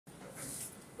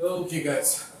Okay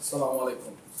guys, Assalamu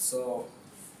alaikum. So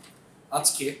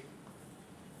আজকে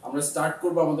আমরা start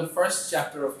করব আমাদের first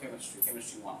chapter of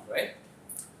chemistry 1, right?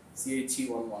 CHE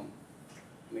 11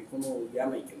 মানে কোনো জ্ঞান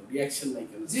নাই কেন, রিঅ্যাকশন নাই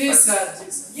কেন? জি sir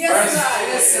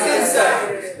Yes sir.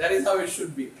 That is how it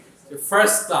should be. The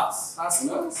first class. You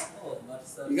know?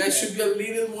 You guys should be a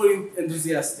little more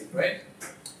enthusiastic, right?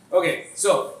 Okay,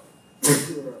 so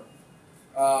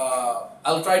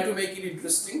I'll try to make it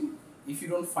interesting. If you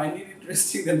don't find it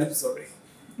interesting, then I'm sorry.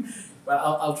 But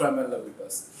I'll try my level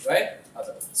best, right?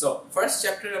 So first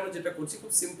chapter আমরা যেটা করছি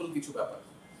খুব simple কিছু ব্যাপার,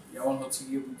 যেমন হচ্ছে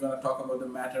কি we're gonna talk about the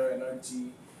matter, energy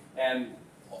and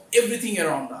everything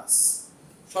around us.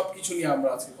 সব কিছু নিয়ে আমরা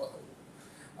আজকে কথা বলবো।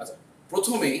 আচ্ছা,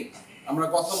 প্রথমেই আমরা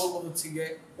কথা বলবো হচ্ছে গিয়ে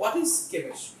what is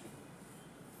chemistry?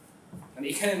 মানে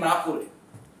এখানে না পড়ে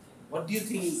what do you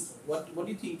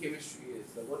think chemistry is?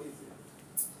 Like, what is it?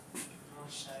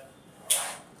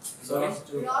 Sorry?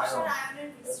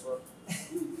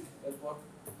 What?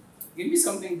 Give me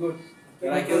something good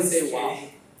that I can say wow.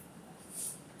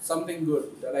 Something good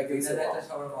that I can say wow.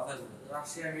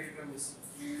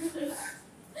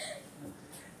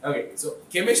 Okay, so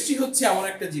chemistry হচ্ছে এমন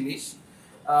একটা জিনিস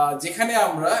যেখানে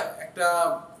আমরা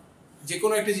যে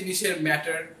কোনো একটা জিনিসের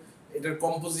ম্যাটার, এটার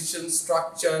কম্পোজিশন,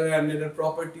 স্ট্রাকচার এন্ড এটার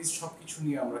প্রপার্টিজ সবকিছু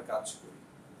নিয়ে আমরা কাজ করি।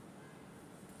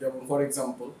 যেমন ফর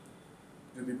এক্সাম্পল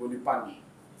যদি বলি পানি,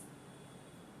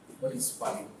 what is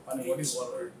পানি? What is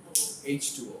water?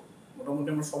 H2O. মোটামুটি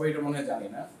আমরা সবাই এটা মনে হয় জানি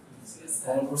না,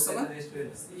 কমন করছে না?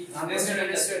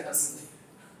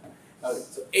 Okay,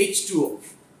 so H2O,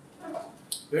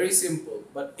 very simple,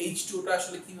 but H2O টা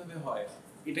আসলে কিভাবে হয়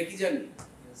এটা কি জানি?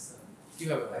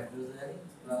 কিভাবে হয়?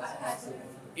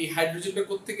 এই হাইড্রোজেনটা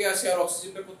কোথা থেকে আসে আর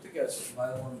অক্সিজেনটা কোথা থেকে আসে?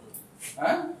 বায়ুমণ্ডল।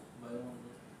 হ্যাঁ,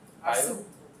 বায়ুমণ্ডল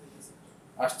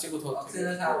আসছে কোথা থেকে?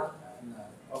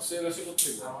 অক্সিজেন আসে কোথা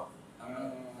থেকে?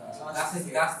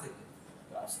 গাছ থেকে।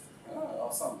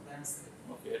 Awesome.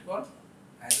 Okay, এরপর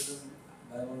হাইড্রোজেন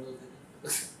বায়ুমণ্ডল থেকে।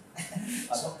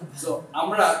 So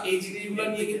আমরা এই জিনিসগুলো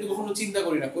নিয়ে কিন্তু কখনো চিন্তা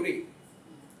করি না, করি?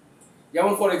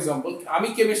 যেমন ফর এক্সাম্পল আমি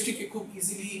কেমিস্ট্রিকে খুব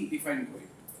ইজিলি ডিফাইন করি।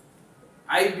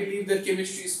 I believe that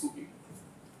chemistry is cooking.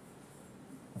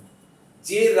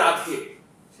 যে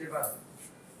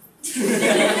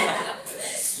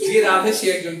রাধে সে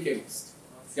একজন কেমিস্ট।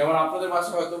 যেমন আপনাদের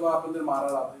ভাষা হয়তো বা আপনাদের মারা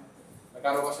রাধে,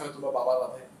 কারো ভাষা হয়তো বা বাবা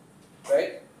রাধে,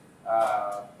 রাইট?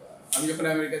 আমি যখন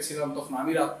আমেরিকা ছিলাম তখন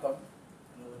আমি রাধতাম,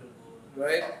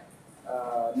 রাইট?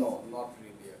 নো, নট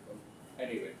রিয়েলি এখন।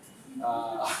 এনিওয়ে,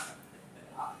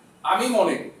 আমি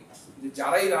মনে করি যে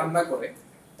যারাই রান্না করে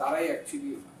তারাই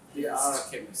actually they are a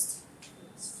chemist.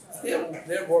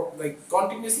 They're like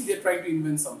continuously they're trying to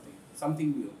invent something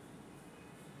new,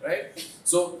 right?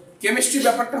 So chemistry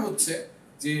ব্যাপারটা হচ্ছে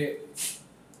যে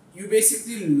you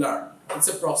basically learn. It's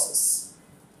a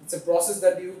process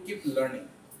that you keep learning,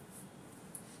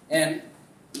 and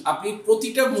আপনি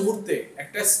প্রতিটা মুহূর্তে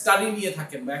একটা স্টাডি নিয়ে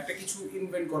থাকেন বা একটা কিছু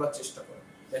ইনভেন্ট করার চেষ্টা করেন।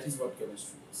 That is what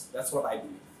chemistry is. That's what I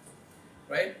believe,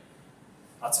 right?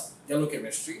 আচ্ছা, গেল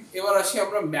কেমিস্ট্রি। এবার আসি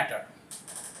আমরা ম্যাটার।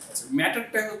 আচ্ছা,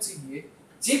 ম্যাটারটা হচ্ছে গিয়ে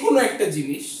যে কোনো একটা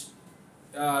জিনিস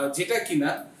যেটা কিনা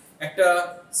একটা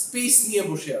স্পেস নিয়ে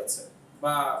বসে আছে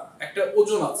বা একটা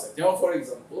ওজন আছে। যেমন ফর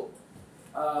এক্সাম্পল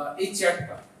এই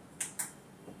চেয়ারটা,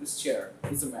 this chair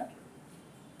is a matter.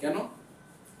 কেন?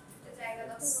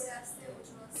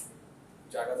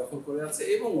 জায়গা দখল করে আছে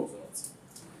এবং ওজন আছে।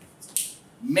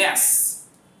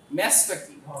 ম্যাসটা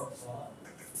কি?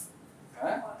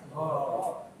 হ্যাঁ,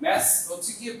 ম্যাস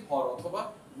হচ্ছে কি ভর অথবা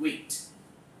ওয়েট,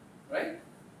 রাইট?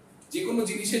 যে কোনো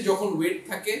জিনিসের যখন ওয়েট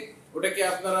থাকে ওটাকে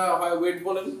আপনারা হয় ওয়েট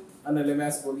বলেন আর নাহলে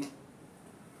ম্যাস বলি,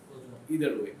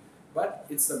 either way, but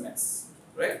it's a mass,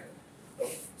 right?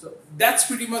 Okay. So that's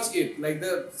pretty much it, like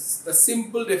the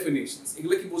simple definitions.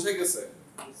 এগুলো কি বোঝা গেছে?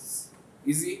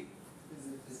 Easy?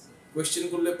 Question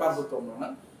করলে পারবো তোমরা না?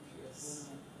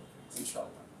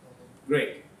 ইনশাআল্লাহ।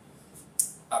 Great.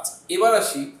 আচ্ছা, এবার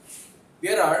আসি,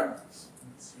 there are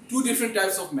two different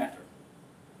types of matter.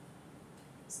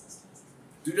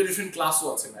 দুটো ডিফারেন্ট ক্লাসও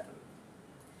আছে ম্যাটার।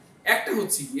 একটা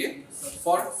হচ্ছে গিয়ে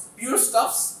ফর পিওর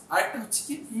স্টাফস আর একটা হচ্ছে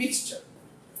কি মিক্সচার।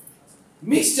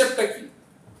 মিক্সচারটা কি?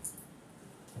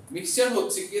 মিক্সচার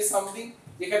হচ্ছে কি সামথিং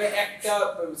যেখানে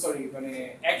মানে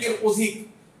একের অধিক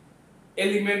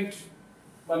এলিমেন্ট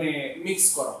মানে মিক্স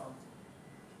করা হয়।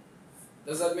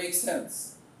 Does that make sense?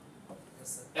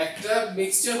 একটা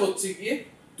মিক্সচার হচ্ছে গিয়ে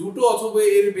দুটো অথবা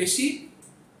এর বেশি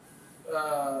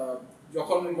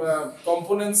যখন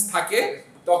কম্পোনেন্টস থাকে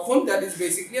তখন that is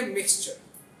basically a mixture,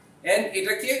 and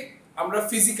এটাকে আমরা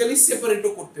ফিজিক্যালি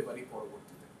সেপারেটও করতে পারি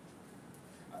পরবর্তীতে।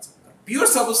 আচ্ছা, পিওর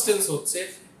সাবস্টেন্স হচ্ছে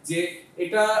যে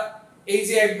এটা এই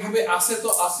যে একভাবে আসে তো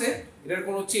আসে, এটার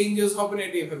কোনো চেঞ্জেস হবে না,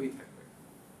 এটা এভাবেই থাকবে,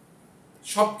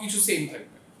 সবকিছু সেম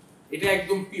থাকবে, এটা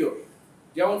একদম পিওর।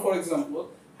 যেমন ফর এক্সাম্পল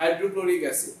হাইড্রোক্লোরিক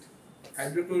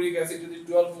অ্যাসিড যদি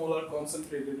 12 মোলার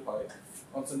কনসেন্ট্রেটেড হয়,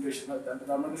 কনসেন্ট্রেশন হয়,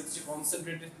 তার মানে হচ্ছে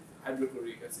কনসেন্ট্রেটেড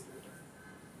হাইড্রোক্লোরিক অ্যাসিড,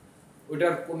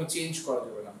 ওটার কোনো চেঞ্জ করা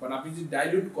যাবে না। বাট আপনি যদি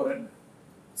ডাইলিউট করেন,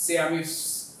 সে আমি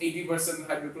 80%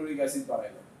 হাইড্রোক্লোরিক অ্যাসিড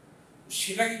বানাইলাম,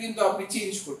 সেটাকে কিন্তু আপনি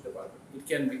চেঞ্জ করতে পারবেন, it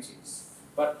can be change.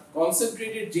 But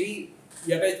concentrated যেই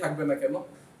ইয়াটাই থাকবে না কেন,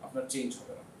 আপনার চেঞ্জ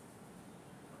হবে না।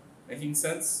 Making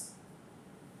sense?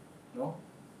 নো?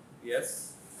 ইয়েস?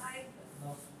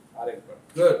 আরেকবার।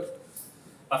 গুড।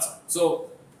 আচ্ছা, সো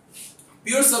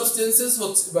পিওর সাবস্টেন্সেস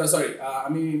হচ্ছে, sorry,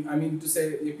 I mean to say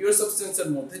pure সাবস্টেন্সের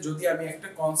মধ্যে যদি আমি একটা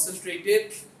কনসেন্ট্রেটেড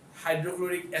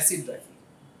হাইড্রোক্লোরিক অ্যাসিড রাখি,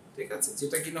 ঠিক আছে,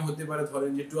 যেটা কিনা হতে পারে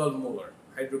ধরেন যে 12 মোলার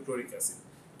হাইড্রোক্লোরিক অ্যাসিড,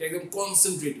 এটা একদম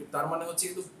কনসেন্ট্রেটেড, তার মানে হচ্ছে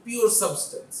কিন্তু পিওর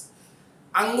সাবস্টেন্স,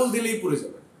 আঙ্গুল দিলেই পড়ে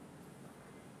যাবে,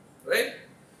 রাইট?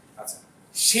 আচ্ছা,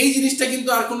 সেই জিনিসটা কিন্তু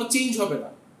আর কোনো চেঞ্জ হবে না,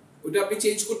 ওটা আপনি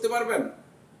চেঞ্জ করতে পারবেন?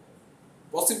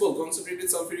 পসিবল? কনসেন্ট্রেটেড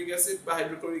সালফিউরিক অ্যাসিড বা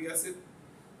হাইড্রোক্লোরিক অ্যাসিড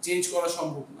চেঞ্জ করা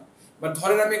সম্ভব না। বাট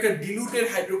ধরেন আমি একটা ডিলুটেড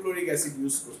হাইড্রোক্লোরিক অ্যাসিড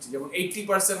ইউজ করছি, যেমন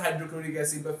 80% হাইড্রোক্লোরিক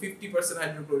অ্যাসিড বা 50%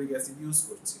 হাইড্রোক্লোরিক অ্যাসিড ইউজ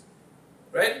করছি,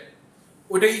 রাইট?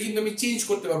 ওটাকে কিন্তু আমি চেঞ্জ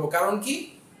করতে পারবো। কারণ কি?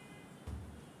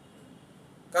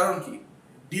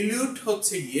 ডিলিউট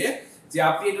হচ্ছে গিয়ে যে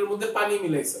আপনি এটার মধ্যে পানি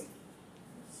মিলাইছেন,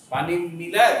 পানি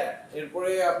মিলায়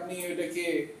এরপরে আপনি ওটাকে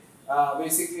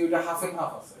বেসিক্যালি ওটা হাফ এন্ড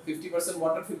হাফ আছে, 50%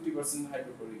 ওয়াটার 50%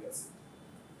 হাইড্রোক্লোরিক অ্যাসিড,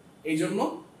 এই জন্য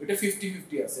এটা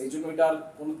 50-50 আছে, এই জন্য এটা আর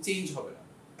কোনো চেঞ্জ হবে না।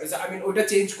 আই মিন ওটা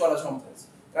চেঞ্জ করা সম্ভব,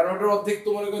 কারণ ওটার অর্ধেক তো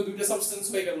মনে করেন দুইটা সাবস্টেন্স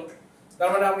হয়ে গেল। তার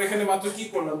মানে আমরা এখানে মাত্র কি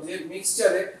করলাম, যে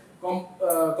মিক্সচারে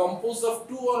composed of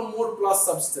 2 or more plus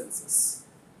substances.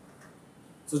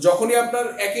 So যখনই আপনার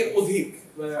একের অধিক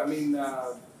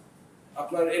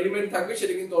আপনার এলিমেন্ট থাকবে,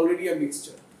 সেটা কিন্তু already a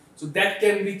mixture, so that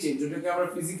can be change, ওটাকে আমরা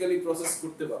ফিজিক্যালি প্রসেস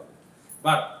করতে পারবো।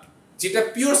 বাট যেটা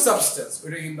পিওর সাবস্টেন্স,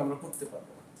 ওটা কিন্তু আমরা করতে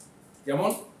পারবো না। যেমন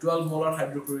 12 মোলার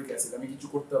হাইড্রোক্লোরিক অ্যাসিড আমি কিছু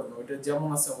করতে পারবো না, ওটা যেমন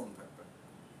আছে তেমন থাকবে।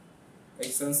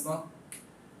 মেক সেন্স না?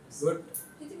 গুড।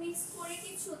 যদি মিক্স করে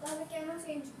কিছু, তাহলে কেন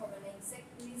চেঞ্জ হবে না? এক্সাক্ট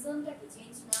রিজনটা কি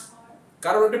চেঞ্জ না হওয়ার?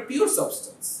 কারণ এটা pure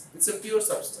substance, it's a pure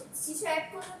substance. কিছু অ্যাড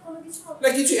করলে কোনো কিছু হবে না,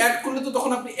 কিছু অ্যাড করলে তো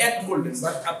তখন আপনি অ্যাড করলেন,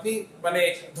 বাট আপনি মানে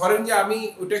ধরেন যে আমি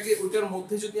ওটার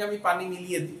মধ্যে যদি আমি পানি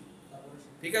মিলিয়ে দিই,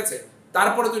 ঠিক আছে,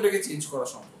 তারপরে তো এটাকে চেঞ্জ করা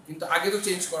সম্ভব, কিন্তু আগে তো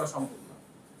চেঞ্জ করা সম্ভব না,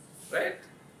 right?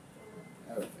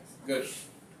 Good,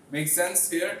 make sense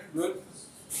here? Good.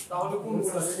 তাহলে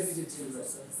কোনগুলো নিজে নিজে চেঞ্জ হয়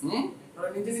স্যার? তাহলে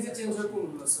নিজে নিজে চেঞ্জ হয়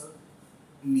কোনগুলো স্যার?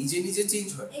 নিজে নিজে চেঞ্জ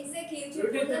হয় এক্স্যাক্টলি, এটা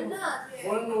বললেন না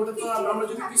যে ওটা তো আমরা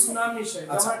যদি কিছু না মিশাই,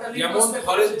 যেমন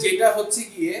ধরেন যেটা হচ্ছে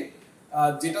গিয়ে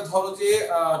যেটা ধরো যে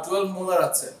 12 মোলার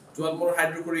আছে, 12 মোলার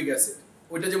হাইড্রোক্লোরিক অ্যাসিড,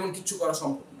 ওইটা যেমন কিছু করা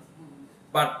সম্ভব না।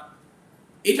 বাট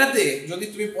এটাতে যদি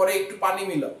তুমি পরে একটু পানি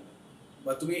মিলাও,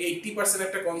 বা তুমি 80%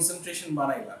 একটা কনসেন্ট্রেশন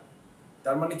বানাইলা,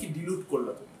 তার মানে কি ডিলিউট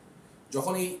করলা তুমি,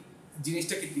 যখন এই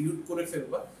জিনিসটাকে ডিলিউট করে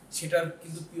ফেলবা, সেটার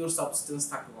কিন্তু পিওর সাবস্টেন্স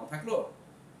থাকলো না, থাকলো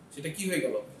সেটা কি হয়ে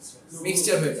গেল?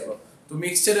 মিক্সচার হয়ে গেল। তো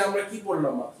মিক্সচারে আমরা কি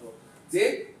বললাম মাত্র, যে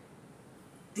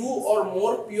 2 or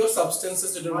more pure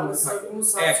substances এর মধ্যে থাকে, কোন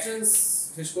সাবস্টেন্স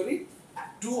শেষ করি,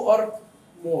 2 or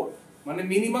more মানে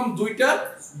মিনিমাম দুইটা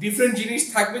ডিফারেন্ট জিনিস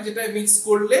থাকবে, যেটা মিক্স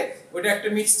করলে ওটা একটা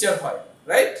মিক্সচার হয়,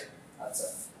 রাইট? আচ্ছা,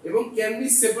 এবং can be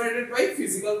separated by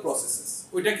physical processes,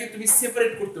 ওইটাকে তুমি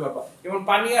সেপারেট করতে পারবা, যেমন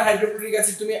পানি আর হাইড্রোক্লোরিক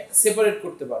অ্যাসিড তুমি সেপারেট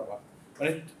করতে পারবা,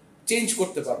 মানে চেঞ্জ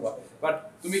করতে পারবা। বাট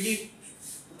তুমি কি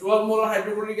 12 মোলার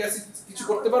হাইড্রোক্লোরিক অ্যাসিড কিছু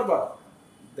করতে পারবা?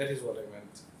 That is what I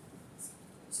meant.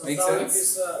 Make sense?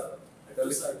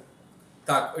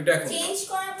 থাক, ওইটা এখন চেঞ্জ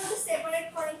করার মধ্যে সেপারেট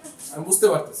করাই তো, আমি বুঝতে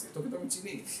পারতেছি, তোকে তো আমি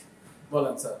চিনি।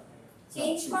 বলেন স্যার।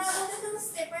 চেঞ্জ করার মধ্যে তো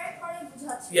সেপারেট করে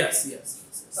বুঝাচ্ছি। Yes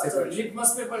separate. লিটমাস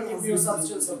পেপার কি পিওর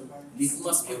সাবস্টেন্স হবে?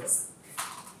 Litmus paper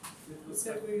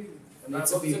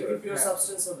It's a pure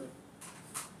substance of it.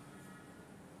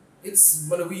 It's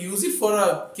but we use it for a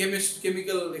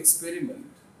chemical experiment,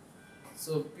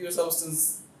 so pure substance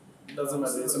doesn't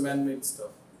matter, it's a man-made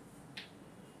stuff.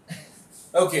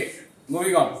 Okay,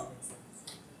 moving on.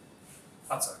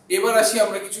 আচ্ছা, এবার আসি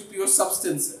আমরা কিছু pure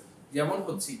সাবস্টেন্সে, যেমন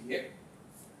হচ্ছে গিয়ে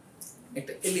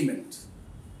একটা এলিমেন্ট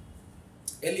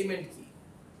কি?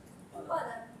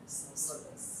 উপাদান।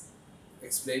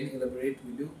 Explain, elaborate,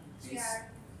 will you please?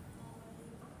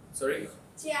 Sorry?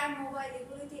 Chair, mobile,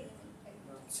 এগুলোই তো element.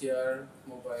 Chair,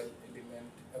 mobile,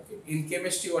 element. Okay. In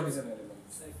chemistry, what is an element?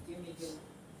 Chemical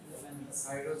elements.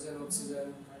 Hydrogen, oxygen,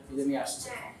 কি জানি আসছে?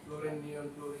 chlorine, neon,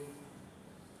 chlorine.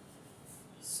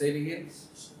 Say it again.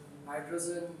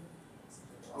 Hydrogen,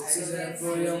 oxygen,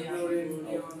 chlorine,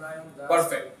 neon, ion.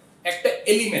 Perfect. একটা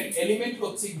element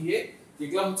হচ্ছে গিয়ে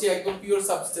যেগুলো হচ্ছে একদম পিওর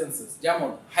সাবস্টেন্সেস, যেমন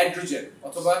হাইড্রোজেন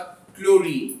অথবা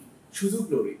ক্লোরিন, শুধু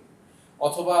ক্লোরিন,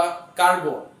 অথবা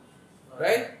কার্বন,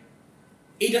 রাইট?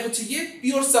 এইটা হচ্ছে গিয়ে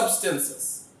পিওর সাবস্টেন্সেস,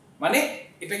 মানে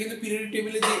এটা কিন্তু পিরিয়ডিক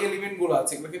টেবিলে যে এলিমেন্ট গুলো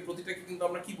আছে এগুলোকে প্রতিটাকে কিন্তু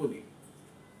আমরা কি বলি?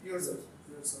 Pure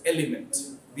element,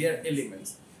 they R elements.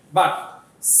 But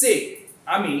সে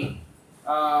আমি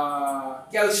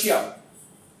ক্যালসিয়াম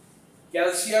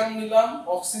ক্যালসিয়াম নিলাম,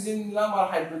 অক্সিজেন নিলাম আর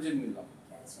হাইড্রোজেন নিলাম,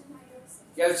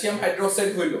 ক্যালসিয়াম হাইড্রোক্সাইড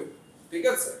হইল, ঠিক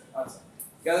আছে? আচ্ছা,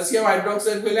 ক্যালসিয়াম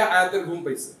হাইড্রোক্সাইড হইলে আয়াতের ঘুম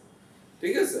পাইছে,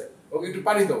 ঠিক আছে? ওকে একটু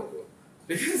পানি দাও,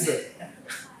 ঠিক আছে?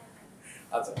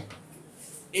 আচ্ছা,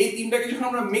 এই তিনটাকে যখন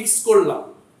আমরা মিক্স করলাম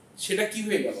সেটা কি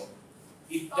হয়ে গেল?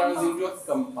 It turns into a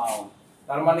compound.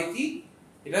 তার মানে কি?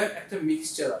 এটা একটা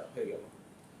মিক্সচার হয়ে গেল।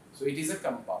 So it is a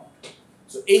compound.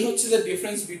 So এই হচ্ছে the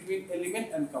difference between element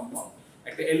and compound.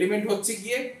 একটা এলিমেন্ট হচ্ছে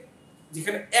গিয়ে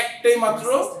যেখানে একটাই মাত্র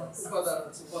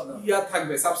ইয়া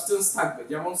থাকবে, সাবস্টেন্স থাকবে,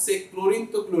 যেমন সে ক্লোরিন,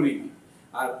 তো ক্লোরিন।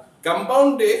 আর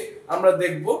কম্পাউন্ডে আমরা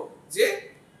দেখব যে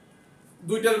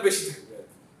দুইটার বেশি থাকবে,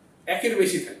 একের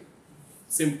বেশি থাকবে,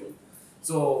 সিম্পল।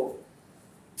 সো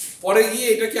পরে গিয়ে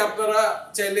এটাকে আপনারা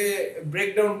চাইলে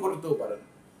ব্রেকডাউন করতেও পারেন,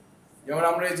 যেমন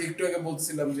আমরা যে একটু আগে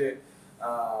বলছিলাম যে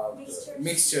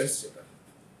mixtures যেটা,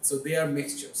 so they are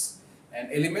mixtures and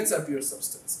elements are pure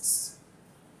substances.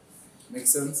 Make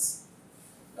sense?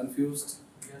 Confused?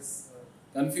 Yes.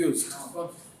 Confused? No.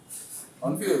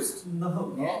 Confused? No.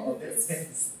 No? Okay. Makes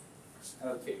sense.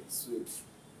 Okay, sweet.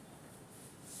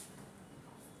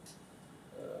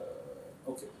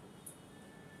 Okay.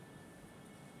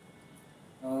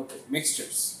 Okay,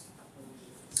 mixtures.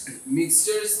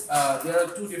 Mixtures, there are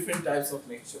two different types of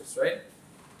mixtures, right?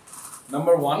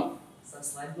 Number one, Sir,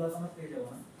 slide গুলো আমরা পেয়ে যাবো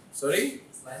না? sorry,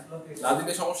 Slide গুলো পেয়ে না যাবো।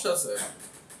 দিলে সমস্যা আছে।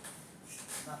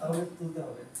 না, তাহলে তুলতে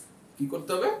হবে। কি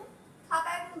করতে হবে?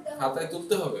 খাতায় তুলতে হবে। খাতায়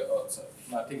তুলতে হবে। ও আচ্ছা,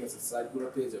 না ঠিক আছে, স্লাইডগুলো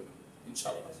পেয়ে যাবেন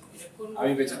ইনশাআল্লাহ,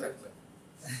 আমি বেঁচে থাকলে।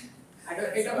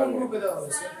 এটা কোন গ্রুপে দেওয়া হবে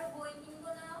স্যার স্যার? আমরা বই কিনবো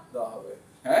না? দেওয়া হবে।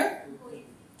 হ্যাঁ? বই।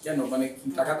 কেন, মানে কি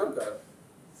টাকা দরকার?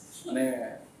 মানে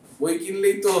বই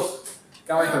কিনলেই তো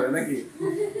কামাই হবে নাকি?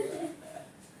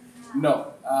 No,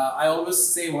 I always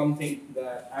say one thing,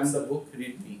 that I'm the book,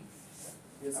 read me.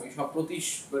 আমি সপ্রতি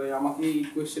মানে আমাকে এই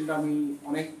কোয়েশ্চেনটা আমি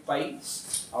অনেক পাই,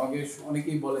 আমাকে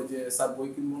অনেকেই বলে যে স্যার বই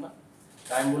কিনবো না,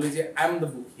 তাই আমি বলি যে I am the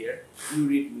book here, you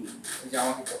read me, যে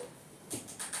আমাকে পড়ো।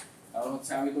 কারণ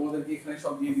হচ্ছে আমি তোমাদেরকে এখানে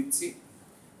সব দিয়ে দিচ্ছি,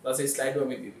 প্লাস এই স্লাইডও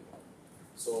আমি দিয়ে দেবো।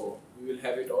 So we will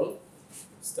have it all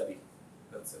study,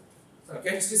 that's it. Okay,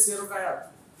 chemistry সিয়ারো কায়াত?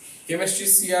 Chemistry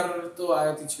CR তো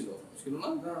আয়াতি ছিল না?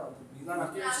 না না,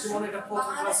 কেমিস্ট্রি মানে এটা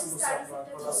প্রথম ক্লাস ছিল স্যার,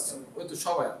 ক্লাস ওই তো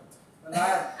সব আয়াত না,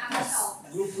 আমরা সব।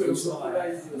 গ্রুপ হলো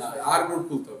না, আর গ্রুপ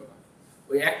খুলতে হবে না,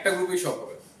 ওই একটা গ্রুপেই সব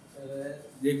হবে,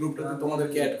 যে গ্রুপটাতে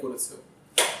তোমাদেরকে অ্যাড করেছে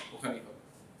ওখানেই হবে।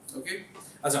 ওকে,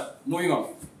 আচ্ছা, মুভিং অন।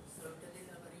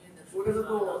 ওটা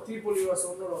তো ত্রিপলি আছে,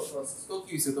 অন্য আছে। তো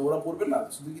কি হইছে, তো ওরা পড়বে না,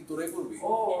 শুধু কি তোরাই পড়বি?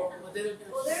 ও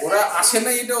ওরা আসে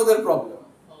না, এটা ওদের প্রবলেম,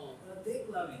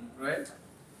 দেখলামই না। রাইট?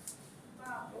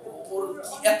 ওর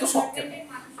কি এত শখ কেন?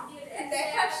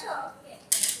 দেখার শখ।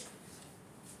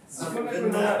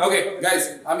 ওকে গাইস,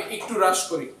 আমি একটু রাশ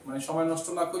করি, মানে সময় নষ্ট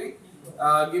না করি,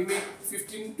 গিভ মি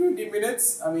 15-20 মিনিটস,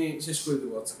 আমি শেষ করে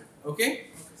দেব আজকে। ওকে,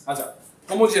 আচ্ছা,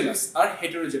 homogeneous R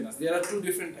heterogeneous, there R two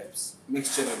different types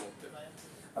মিক্সচারের মধ্যে।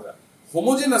 আচ্ছা,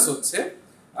 হোমোজেনাস হচ্ছে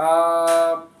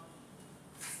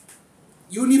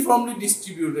ইউনিফর্মলি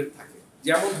ডিস্ট্রিবিউটেড থাকে,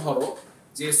 যেমন ধরো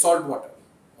যে সল্ট ওয়াটার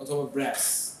অথবা ব্রাশ,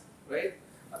 রাইট?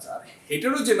 আচ্ছা, আর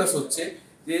হেটেরোজেনাস হচ্ছে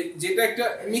যে যেটা একটা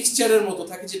মিক্সচারের মতো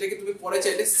থাকে, যেটাকে তুমি পরে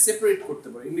চাইলে সেপারেট করতে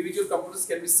পারো। Individual components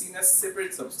can be seen as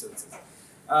separate substances.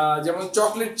 যেমন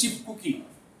chocolate chip cookie,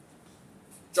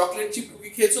 chocolate chip cookie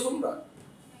খেয়েছো তোমরা?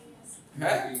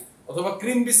 হ্যাঁ, অথবা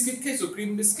ক্রিম বিস্কিট খেয়েছো?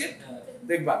 ক্রিম বিস্কিট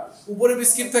দেখবা উপরে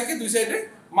বিস্কিট থাকে, দুই সাইডে,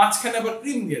 মাঝখানে আবার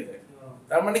ক্রিম দিয়ে দেয়,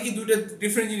 তার মানে কি দুইটা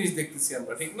ডিফারেন্ট জিনিস দেখতেছি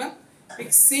আমরা, ঠিক না? ঠিক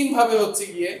সেম ভাবে হচ্ছে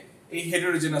গিয়ে এই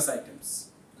হেটেরোজেনাস আইটেমস।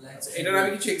 এটার আমি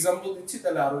কিছু এক্সাম্পল দিচ্ছি,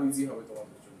 তাহলে আরো ইজি হবে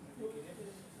তোমাদের জন্য।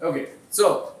 ওকে, সো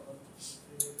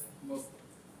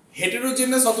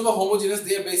heterogeneous অথবা homogeneous,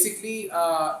 they are basically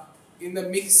in the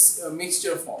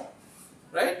mixture form,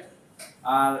 right?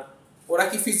 আর ওরা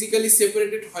কি ফিজিক্যালি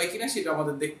সেপারেটেড হয় কিনা সেটা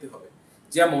আমাদের দেখতে হবে।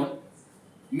 যেমন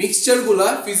মিক্সচারগুলা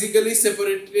ফিজিক্যালি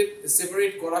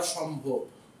সেপারেট করা সম্ভব,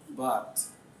 but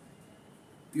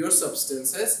pure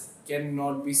substances can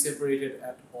not be separated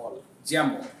at all.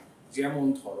 যেমন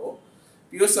ধরো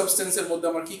পিওর সাবস্টেন্সের মধ্যে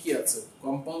আমার কি কি আছে?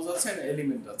 কম্পাউন্ডস আছে না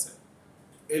এলিমেন্ট আছে।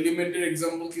 এলিমেন্টের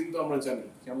एग्जांपल কিন্তু আমরা জানি,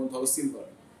 যেমন ধরো সিলভার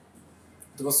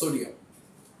অথবা সোডিয়াম,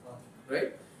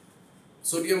 রাইট?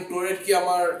 সোডিয়াম ক্লোরাইড কি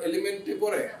আমার এলিমেন্টে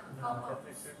পড়ে?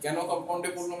 কেন কম্পাউন্ডে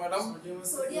পড়লো ম্যাডাম?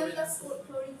 সোডিয়াম প্লাস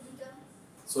ক্লোরিন দুটো।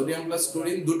 সোডিয়াম প্লাস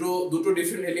ক্লোরিন দুটো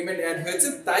ডিফারেন্ট এলিমেন্ট অ্যাড হয়েছে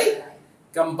তাই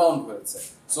কম্পাউন্ড হয়েছে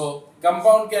so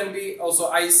compound can be also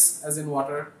ice as in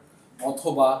water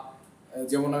অথবা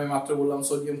যেমন আমি মাত্র বললাম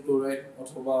সোডিয়াম ক্লোরাইড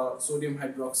অথবা সোডিয়াম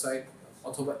হাইড্রোক্সাইড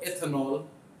অথবা এথানল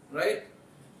রাইট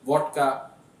ভডকা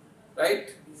রাইট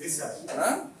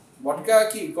হ্যাঁ ভডকা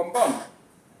কি কম্পাউন্ড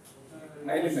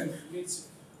না এলিমেন্ট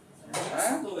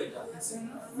হ্যাঁ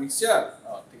মিক্সচার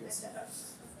ঠিক আছে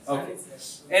ওকে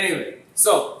এনিওয়ে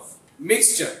সো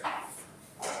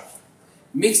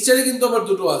মিক্সচারে কিন্তু আবার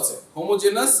দুটো আছে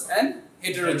হোমোজেনাস এন্ড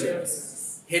হেটেরোজেনাস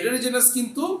হেটেরোজেনাস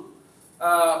কিন্তু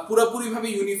পুরোপুরি ভাবে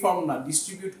ইউনিফর্ম না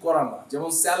ডিস্ট্রিবিউট করা না যেমন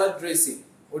স্যালাড ড্রেসিং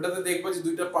ওটাতে দেখবা যে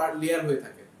দুইটা পার্ট লেয়ার হয়ে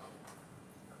থাকে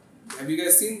have you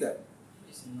guys scene that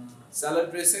salad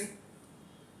dressing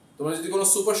তোমরা যদি কোনো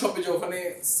সুপার শপে যাও ওখানে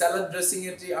স্যালাড ড্রেসিং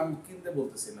এর যে আমি কিনতে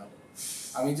বলতেছি না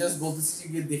আমি জাস্ট বলতেছি যে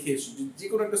গিয়ে দেখে এসো যে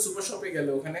কোনো একটা সুপার শপে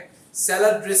গেলে ওখানে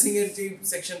স্যালাড ড্রেসিং এর যে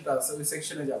সেকশনটা আছে ওই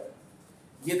সেকশনে যাবে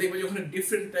গিয়ে দেখবে যে ওখানে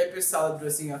ডিফারেন্ট টাইপের স্যালাড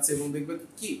ড্রেসিং আছে এবং দেখবে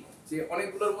কি যে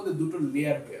অনেকগুলোর মধ্যে দুটো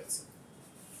লেয়ার হয়ে আছে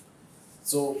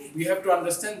so we have to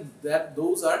understand that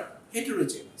those are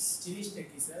heterogeneous জিনিসটা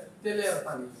কি স্যার তেলে আর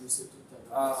পানি মিশিয়ে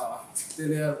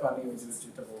তেলে আর পানি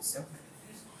যেটা বলছেন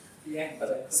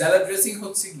স্যালাড ড্রেসিং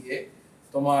হচ্ছে গিয়ে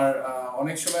তোমার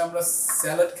অনেক সময় আমরা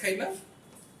স্যালাড খাই না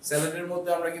স্যালাডের মধ্যে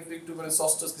আমরা কিন্তু একটু মানে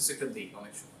সস টস কিছু একটা দিই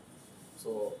অনেক সময় সো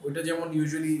ওইটা যেমন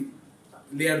ইউজুয়ালি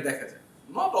লেয়ার দেখা যায়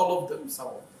not all of them some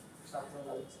of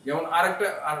যেমন আরেকটা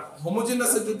আর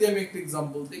হোমোজেনাসের যদি আমি একটা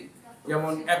एग्जांपल দিই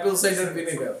যেমন অ্যাপল সাইডার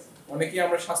ভিনেগার অনেকেই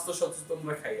আমরা স্বাস্থ্য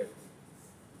সচেতনরা খাই আর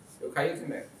কেউ খাই কি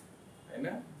না তাই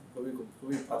না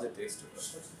খুবই বাজে টেস্ট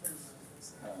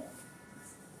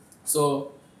সো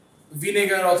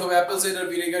vinegar অথবা apple cider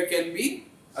vinegar can be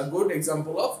a good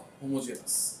example of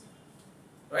homogeneous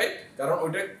right কারণ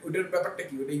ওটার ব্যাপারটা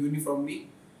কি ওটা ইউনিফর্মলি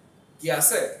কি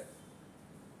আছে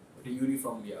ওটা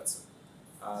ইউনিফর্মলি আছে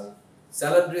আর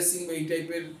স্যালাড ড্রেসিং বা এই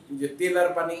টাইপের যে তেল আর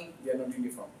পানি they are not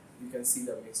uniform you can see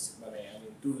the mix মানে I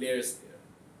mean two layers there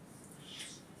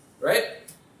right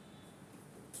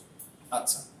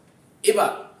আচ্ছা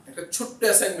এবার একটা ছোট্ট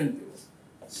অ্যাসাইনমেন্ট দেব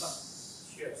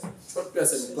ছোট্ট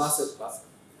অ্যাসাইনমেন্ট ক্লাসে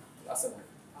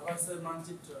আবার স্যার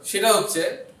মানচিত্র সেটা হচ্ছে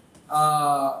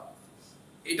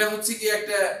এটা হচ্ছে কি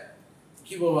একটা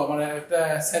কি বলবো মানে একটা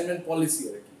অ্যাসাইনমেন্ট পলিসি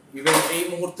আর কি ইভেন এই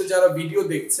মুহূর্তে যারা ভিডিও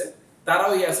দেখছে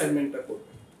তারাও এই অ্যাসাইনমেন্টটা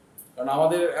করবে কারণ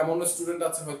আমাদের এমন স্টুডেন্ট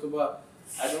আছে হয়তোবা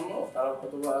আই ডোন্ট নো তারা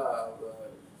হয়তোবা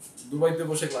দুবাইতে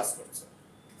বসে ক্লাস করছে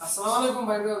আসসালামু আলাইকুম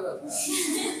ভাই ব্রাদার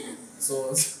সো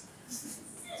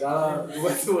যারা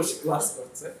দুবাইতে বসে ক্লাস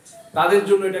করছে তাদের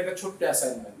জন্য এটা একটা ছোট্ট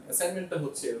অ্যাসাইনমেন্টটা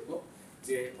হচ্ছে এরকম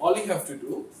যে all you have to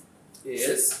do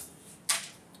is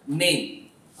name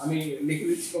আমি লিখে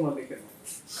দিচ্ছি তোমরা লিখে নাও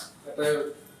এটা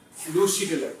লুজ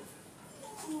শিটে লেখো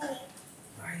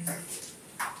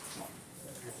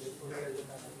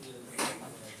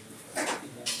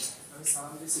আমি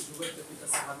সালাম দিছি দুবাই থেকে তা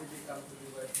সাহাবী দিয়ে কাম করে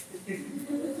দুবাই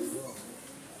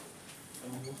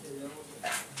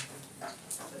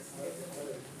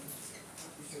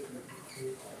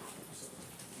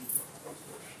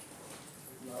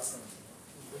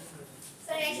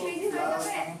স্যার এক পেজে হয়ে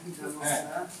যাবে হ্যাঁ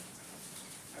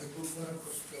আর খুব বড়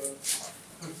কষ্ট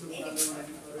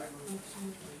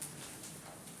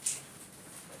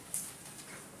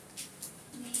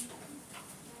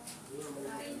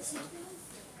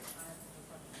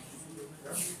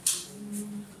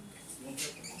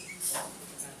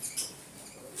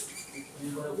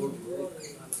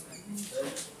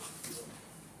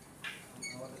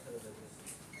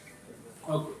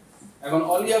Okay. And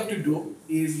all you have to do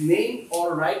is name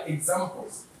or write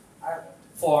examples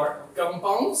for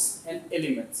compounds and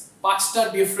elements. পাঁচটা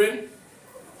different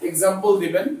example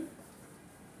দিবেন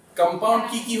compound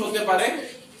কি কি হতে পারে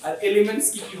আর elements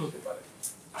কি কি হতে পারে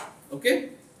ওকে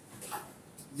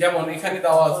যেমন এখানে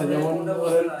দেওয়া আছে যেমন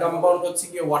compound হচ্ছে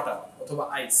কি ওয়াটার অথবা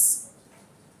আইস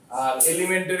আর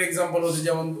এলিমেন্টের एग्जांपल হচ্ছে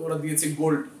যেমন ওরা দিয়েছে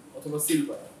গোল্ড অথবা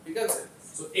সিলভার ঠিক আছে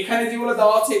সো এখানে যেগুলো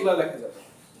দেওয়া আছে এগুলো লেখা যাবে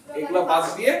এগুলো বাদ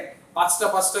দিয়ে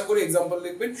পাঁচটা করে एग्जांपल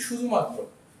লিখবেন শুধুমাত্র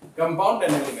compound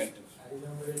and element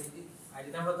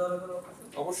ID number দেওয়া হলো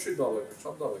অবশ্যই দেওয়া হবে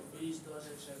সব দেওয়া হবে 20 10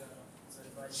 11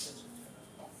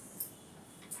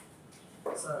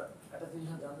 স্যার এটা দিন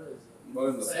জানতে হয়েছে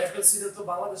বলেন না স্যার অ্যাপল সিডার তো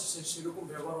বাংলাদেশে সেরকম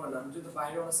ব্যবহার হয় না আমি যদি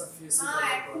বাইরে অনেক স্যার ফেসি না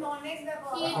এখন অনেক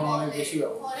ব্যবহার এখন অনেক বেশি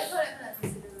ব্যবহার ঘরে ঘরে ফেলাচ্ছি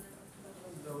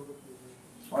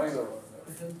অনেক ব্যবহার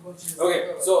ওকে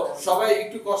সো সবাই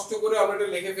একটু কষ্ট করে আমরা এটা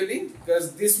লিখে ফেলি because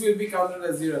this will be counted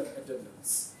as your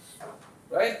attendance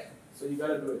right so you got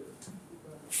to do it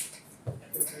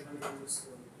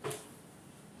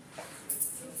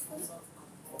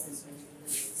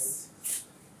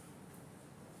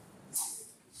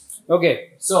okay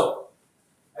so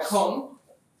এখন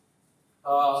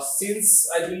since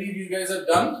I believe you guys are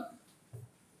done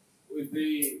with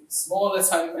the small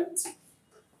assignment.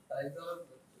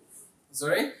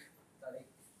 Sorry?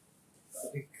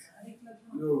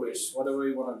 Your wish, whatever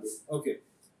you want to do. Okay.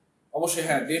 অবশ্যই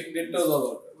হ্যাঁ ডেটটাও দাও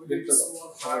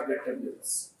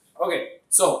Okay,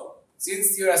 so since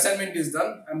your assignment is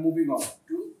done, I'm moving on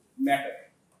to matter,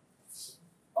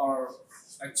 or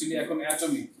actually এখন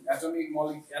atomic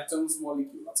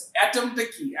molecule আছে. Atomটা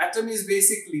কি? Atom is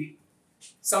basically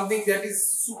something that is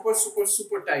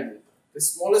super tiny, the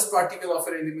smallest particle of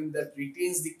an element that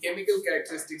retains the chemical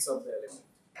characteristics of the element,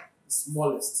 the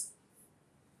smallest.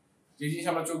 যে জিনিস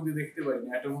আমরা চোখ দিয়ে দেখতে পারি না,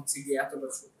 অ্যাটম হচ্ছে কি এতটা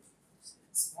ছোট,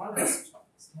 smallest,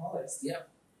 yeah.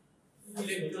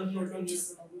 ইলেকট্রন প্রোটন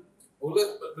ওগুলো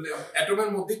মানে অ্যাটমের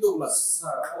মধ্যেই তো ওগুলো আছে,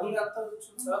 ওগুলো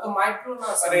তো মাইক্রো না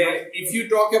মানে if you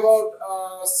talk about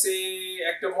say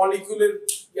একটা মলিকিউলের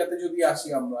ইয়াতে যদি আসি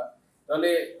আমরা,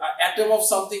 তাহলে atom of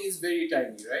something is very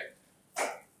tiny, right?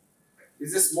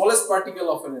 Is the smallest particle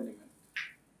of an element,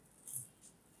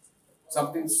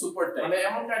 something super tiny, মানে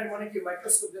এমন টাইনি মানে কি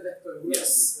মাইক্রোস্কোপ দিয়ে দেখতে হবে?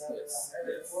 yes.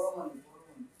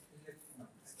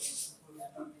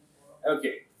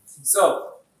 Okay, so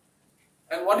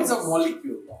and what is a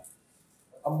molecule?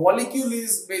 A molecule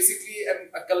is basically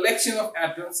a collection of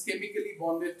atoms chemically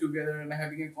bonded together and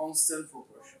having a constant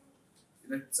proportion.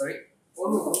 Sorry?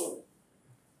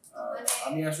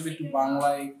 আমি আসলে একটু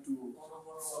বাংলায়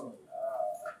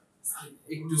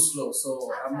একটু slow, so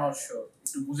I'm not sure,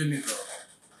 একটু বুঝে নিতে হবে.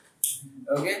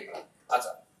 Okay,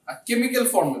 আচ্ছা, a chemical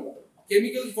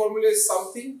formula is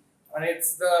something, and it's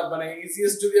the মানে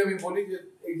easiest যদি আমি বলি যে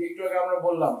এই যে একটু আগে আমরা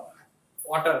বললাম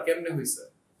ওয়াটার কেমনে হইছে,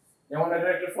 যেমন এটা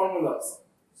একটা ফর্মুলা আছে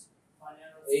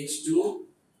H2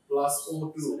 plus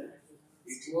O2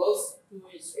 equals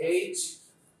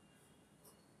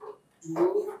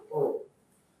H2O.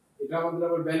 এটা আমাদের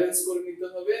আবার ব্যালেন্স করে নিতে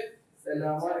হবে, তাহলে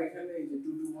আমার এখানে এই যে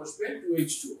 2 বসবে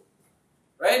 2H2O,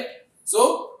 রাইট? সো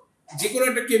যে কোনো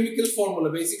একটা chemical formula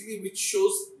basically which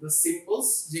shows the symbols,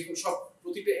 যে কোনো সব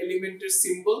প্রতিটা এলিমেন্টের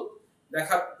সিম্বল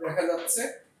দেখা যাচ্ছে,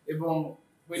 এবং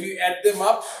when you add them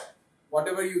up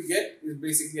whatever you get is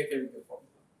basically a chemical formula.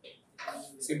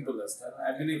 Simple as that.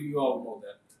 I believe you all know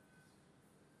that.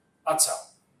 আচ্ছা,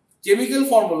 কেমিক্যাল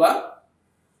ফর্মুলা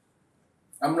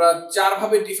আমরা চার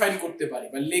ভাবে ডিফাইন করতে পারি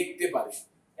বা লিখতে পারি।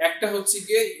 একটা হচ্ছে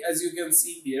কি, as you can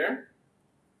see here,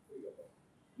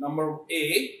 number A,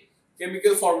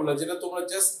 chemical formula, যেটা তোমরা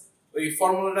জাস্ট ওই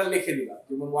ফর্মুলাটা লিখে দিবা,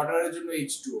 যেমন ওয়াটারের জন্য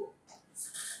H2O।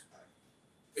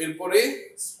 এরপরে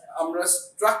আমরা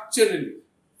স্ট্রাকচারালি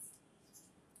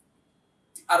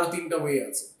আরো তিনটা ওয়ে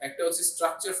আছে, একটা হচ্ছে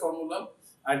স্ট্রাকচার ফর্মুলা,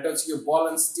 আরেকটা হচ্ছে বল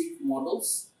and stick models,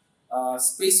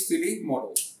 space feeling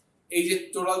model. এই যে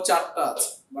টোটাল চারটা আছে,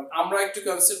 বাট আমরা একটু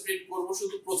কনসেন্ট্রেট করব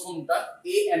শুধু প্রথমটা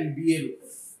A এন্ড B এর উপর,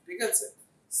 ঠিক আছে?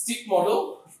 স্টিক মডেল,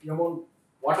 যেমন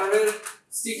ওয়াটারের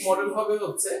স্টিক মডেল হবে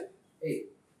হচ্ছে A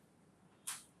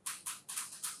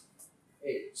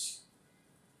H,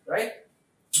 right?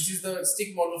 This is the stick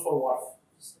model for water.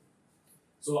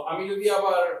 So আমি যদি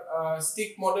আবার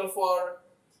stick model for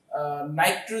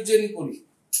নাইট্রোজেন করি,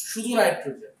 শুধু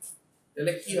নাইট্রোজেন,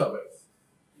 তাহলে কি হবে?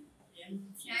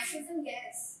 Nitrogen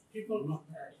gas. Triple bond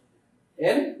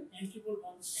N triple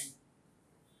bond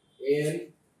N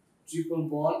triple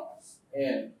bond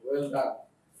N. Well done.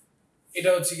 এটা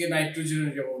হচ্ছে কি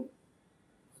নাইট্রোজেনের যেমন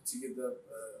হচ্ছে কি the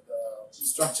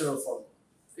structural formula,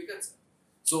 ঠিক আছে?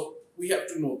 So we have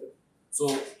to know that. So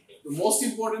the most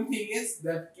important thing is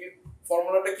that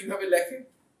formulaটা কিভাবে লেখে,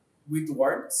 with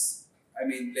words, I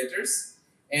mean letters,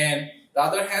 and the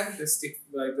other hand the stick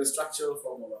like the structural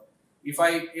formula. If I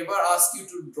ever ask you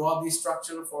to draw the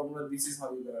structural formula, this is how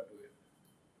you're gonna do it.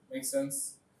 Make sense?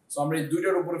 So আমরা এই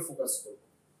দুইটার উপরে focus করব,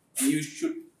 and you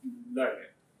should learn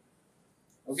it.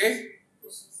 Okay?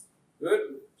 Good?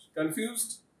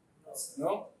 Confused?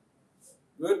 No?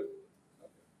 Good?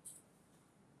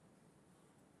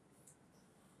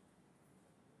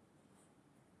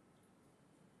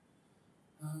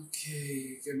 Okay,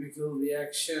 chemical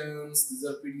reactions, these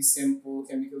are pretty simple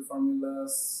chemical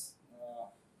formulas.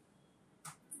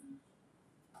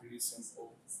 Pretty simple.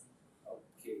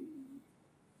 Okay.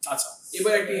 আচ্ছা,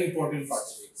 এবার একটা important part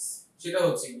সেটা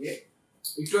হচ্ছে গিয়ে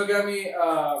একটু আগে আমি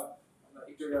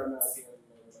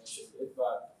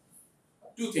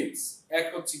two things. এক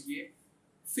হচ্ছে গিয়ে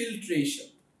ফিল্ট্রেশন।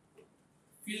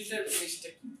 ফিল্টার জিনিসটা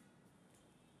কি?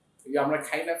 এই আমরা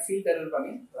খাই না ফিল্টারের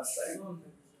পানি রাস্তায়,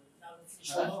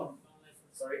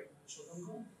 sorry,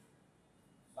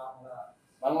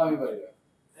 বাংলা আমি পারি না,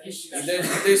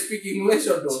 they speak English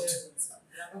or don't?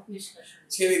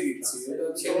 ছেড়ে দিচ্ছি,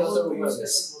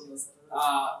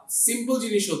 সিম্পল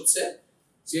জিনিস হচ্ছে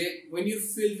যে when you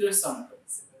filter something,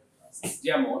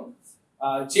 যেমন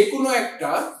যে কোনো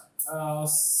একটা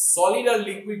সলিড আর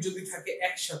লিকুইড যদি থাকে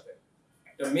একসাথে,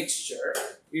 একটা mixture,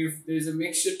 if there is a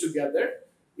mixture together,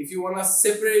 if you want to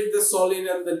separate the solid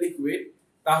and the liquid,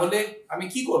 তাহলে আমি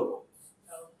কি করব?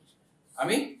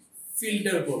 আমি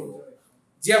ফিল্টার করব।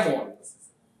 যেমন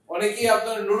অনেকেই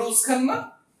আপনার নুডলস খান না,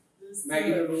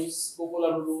 ম্যাগি নুডলস, কোকোলা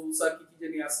নুডলস আর কি কি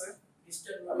জানি আছে।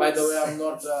 By the way, I am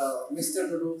not mister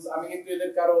noodles, আমি কিন্তু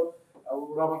এদের কারো,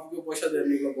 ওরা আমাকে কেউ পয়সা দেন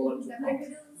এগুলো বলার জন্য।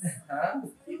 হ্যাঁ,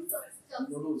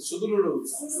 নুডলস, শুধু নুডলস,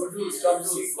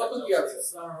 কত কি আছে,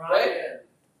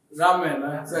 রামেন,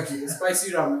 এক্স্যাক্টলি, স্পাইসি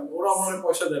রামেন, ওরা আমার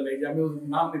পয়সা দেন এই যে আমি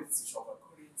নাম দিচ্ছি সবার।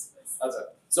 আচ্ছা,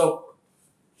 সো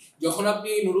যখন আপনি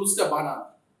এই নুডলসটা বানান,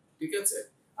 ঠিক আছে,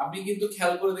 আপনি কিন্তু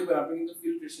খেয়াল করে দেখবেন আপনি কিন্তু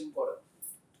ফিল্ট্রেশন করেন,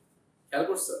 খেয়াল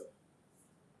করছেন?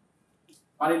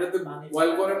 পানিটাতে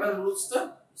বয়েল করেন না নুডলসটা,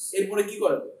 এরপরে কি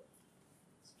করেন?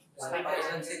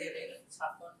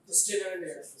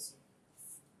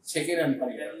 ছেঁকে নেন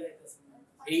পানিটা।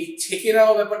 এই ছেঁকে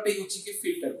নেওয়া ব্যাপারটাই হচ্ছে কি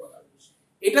ফিল্টার করা।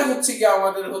 এটা হচ্ছে কি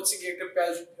আমাদের হচ্ছে কি একটা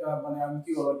মানে আমি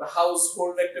কি বলবো, একটা হাউস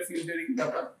হোল্ড একটা ফিল্টারিং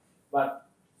ব্যাপার, বাট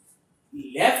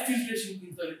ল্যাব ফিল্ট্রেশন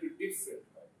কিন্তু একটু ডিফারেন্ট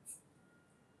হয়।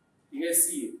 You guys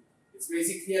see it? It's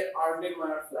basically an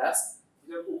Erlenmeyer flask,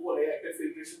 এটার উপরে একটা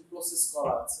ফিল্ট্রেশন প্রসেস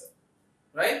করা আছে,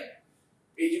 রাইট?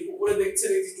 এই যে উপরে দেখছেন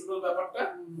এই যে টোটাল ব্যাপারটা,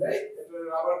 রাইট? এটা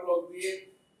রাবার ক্লক দিয়ে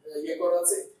ইয়ে করা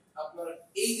আছে। আপনার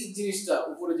এই যে জিনিসটা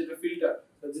উপরে যেটা ফিল্টার,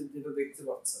 যেটা দেখতে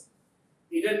পাচ্ছেন,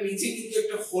 এটার নিচে কিন্তু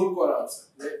একটা হোল করা আছে,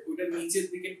 ওইটা নিচের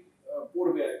দিকে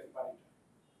পড়বে আর কি, পানিটা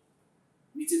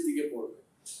নিচের দিকে পড়বে।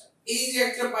 এই যে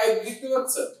একটা পাইপ দেখতে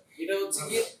পাচ্ছেন, এটা হচ্ছে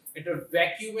কি একটা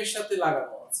ভ্যাকিউমের সাথে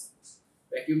লাগানো আছে।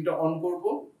 ভ্যাকিউমটা অন করব,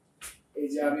 এই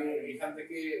যে আমি এখান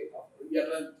থেকে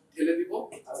ইয়াটা ঢেলে দিব,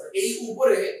 আর এই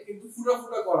উপরে কিন্তু ফুটা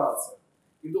ফুটা করা আছে,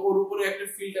 কিন্তু ওর উপরে একটা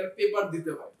ফিল্টার পেপার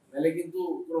দিতে হয়, নাহলে কিন্তু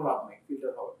কোনো লাভ নেই,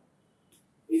 ফিল্টার হবে না।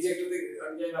 এই যে একটা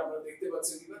আমি জানি না আপনারা দেখতে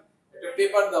পাচ্ছেন কিনা, একটা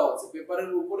পেপার দেওয়া আছে,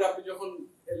 পেপারের উপরে আপনি যখন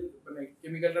মানে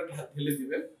কেমিক্যালটা ঢেলে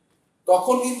দিবেন,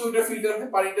 তখন কিন্তু ওটা ফিল্টার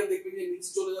হয়ে পানিটা দেখবেন যে নিচে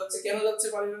চলে যাচ্ছে। কেন যাচ্ছে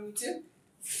পানিটা নিচে?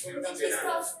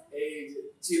 এই যে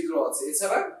ছিদ্র আছে,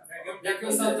 এছাড়া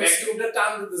ভ্যাকুয়ামটা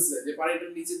টান দিতেছে যে পানিটা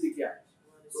নিচের দিকে আসে,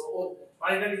 তো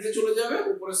পানিটা নিচে চলে যাবে,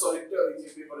 উপরে সলিডটা ওই যে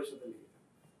পেপারের সাথে লেগে যাবে।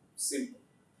 Simple,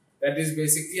 that is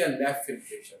basically a lab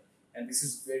filtration, and this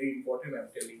is very important, I'm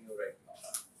telling you right now,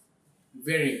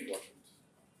 very important,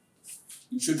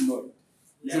 you should know it,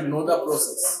 you should know the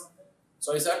process.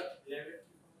 Sorry sir,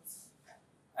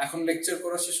 এখন লেকচার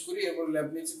করা শেষ করি, এরপর lab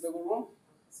নিয়ে চিন্তা করবো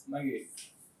নাকি?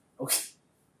 Okay.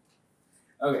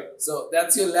 Okay, so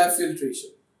that's your lab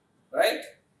filtration, right?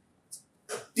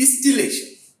 Distillation.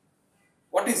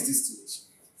 What is distillation?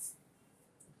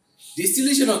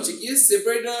 Distillation হচ্ছে কি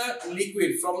separate a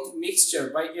liquid from mixture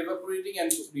by evaporating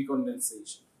and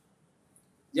recondensation.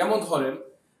 যেমন ধরেন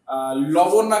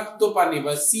লবণাক্ত পানি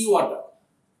বা সি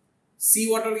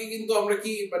ওয়াটারকে কিন্তু আমরা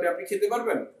কি মানে আপনি খেতে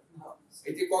পারবেন?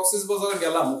 এই যে কক্সেস বাজার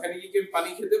গেলাম, ওখানে কি পানি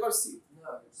খেতে পারছি?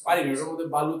 পানি না, ওর মধ্যে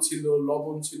বালু ছিল,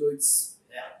 লবণ ছিল, it's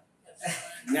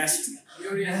nasty,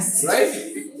 right?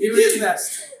 It is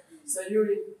nasty. So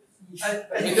urine.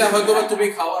 এটা হয়তো তুমি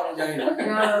খাওয়া আমি জানি না,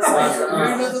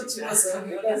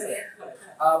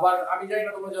 আবার আমি জানি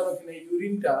না তোমরা জানো কিনা,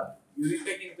 ইউরিনটা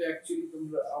কিন্তু অ্যাকচুয়ালি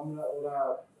ওরা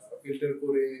ফিল্টার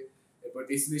করে এরপর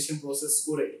ডিস্টিলেশন প্রসেস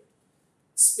করে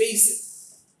space,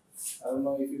 I don't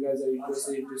know if you guys are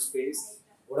interested into space,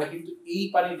 ওরা কিন্তু এই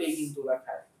পানিটাই কিন্তু ওরা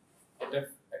খায়, এটা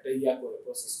একটা ইয়া করে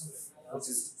প্রসেস করে,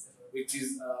 which is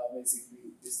basically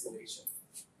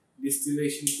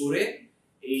distillation করে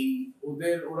এই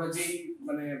ওরা যে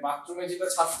মানে বাথরুমে যেটা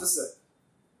ছাড়তেছে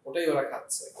ওটাই ওরা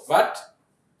খাচ্ছে, but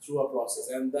through a process,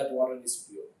 and that water is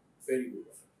pure, very good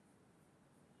water.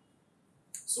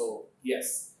 So yes,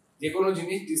 যে কোনো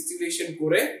জিনিস ডিস্টিলেশন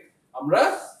করে আমরা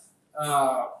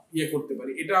ইয়ে করতে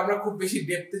পারি। এটা আমরা খুব বেশি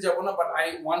ডেপথে যাব না, but I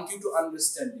want you to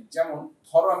understand it. যেমন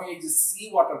ধরো আমি এই যে সি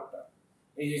ওয়াটারটা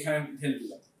এই এখানে ঢেলে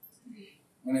দিলাম,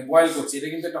 মানে বয়েল করছি, এটা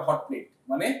কিন্তু একটা হট প্লেট,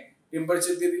 মানে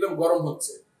টেম্পারেচার দিয়ে দিলাম, গরম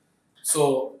হচ্ছে। সো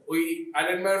ওই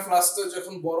আয়রনম্যায়ার ফ্লাস্কটা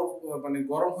যখন বরফ মানে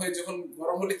গরম হয়ে, যখন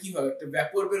গরম হলে কি হয়, একটা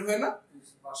ভ্যাপর বের হয় না?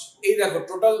 এই দেখো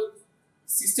টোটাল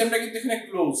সিস্টেমটা কিন্তু এখানে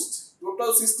ক্লোজড, টোটাল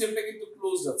সিস্টেমটা কিন্তু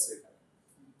ক্লোজড আছে এখানে।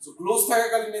 সো ক্লোজ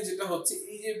থাকাকালীন যেটা হচ্ছে,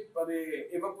 এই যে মানে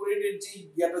এভাপোরেটেড যে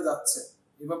ইয়াটা যাচ্ছে,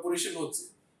 এভাপোরেশন হচ্ছে,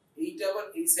 এইটা আবার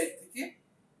এই সাইড থেকে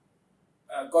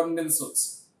কনডেন্স হচ্ছে,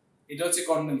 এটা হচ্ছে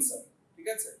কনডেন্সার, ঠিক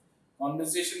আছে?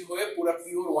 কনডেনসেশন হয়ে পুরো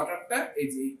পিওর ওয়াটারটা এই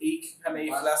যে এইখানে এই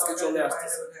ফ্লাস্কে চলে আসছে,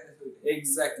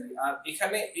 এক্স্যাক্টলি। আর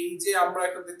এখানে এই যে আমরা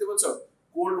একটা দেখতে পাচ্ছ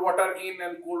cold water in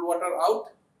and cold water out,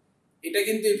 এটা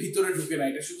কিন্তু এর ভিতরে ঢুকে না,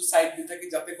 এটা শুধু সাইড দিয়ে থাকে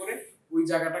যাতে করে ওই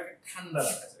জায়গাটাকে ঠান্ডা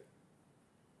রাখা যায়।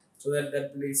 so that that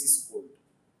place is cold.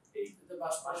 এটা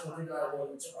বাষ্পের সাথে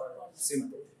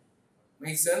Simple.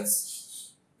 Make sense?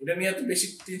 এটা নিয়ে এত বেশি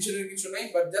টেনশনের কিছু নাই,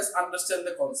 but just understand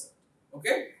the concept.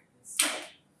 Okay?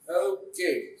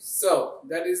 Okay, so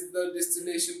that is the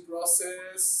distillation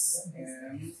process,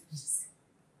 and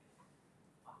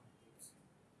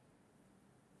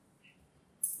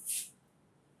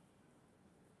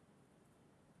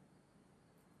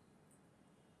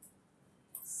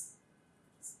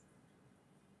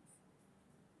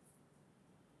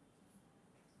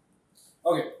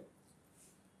okay,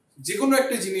 যে কোনো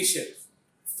একটা জিনিসের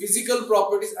physical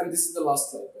properties, and this is the last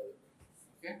slide, by the way.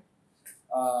 Okay,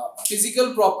 physical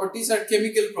properties are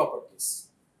chemical properties.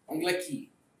 এগুলা কি?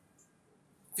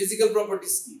 physical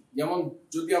properties কি? যেমন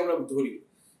যদি আমরা ধরি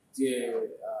যে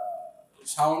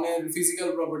শাওনের physical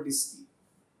properties কি?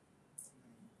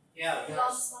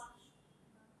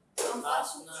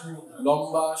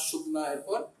 লম্বা, শুকনা,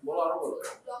 এরপর বলো, আরো বলো।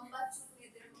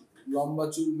 লম্বা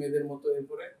চুল মেয়েদের মতো,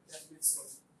 এরপরে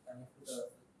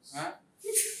হ্যাঁ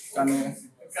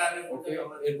কানে, ওকে,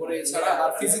 এরপরে এছাড়া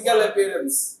আর ফিজিক্যাল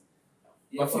অ্যাপিয়ারেন্স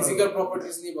বা ফিজিক্যাল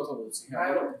প্রপার্টিজ নিয়ে কথা বলছি। হ্যাঁ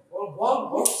বল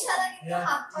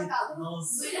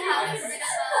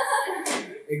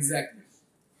এক্স্যাক্টলি।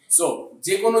 সো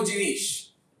যে কোনো জিনিস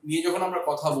নিয়ে যখন আমরা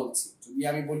কথা বলছি, যদি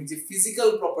আমি বলি যে ফিজিক্যাল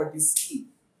প্রপার্টিজ কি,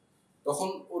 তখন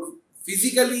ওর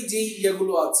ফিজিক্যালি যেই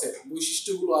ইয়েগুলো আছে,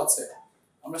 বৈশিষ্ট্যগুলো আছে,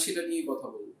 আমরা সেটা নিয়ে কথা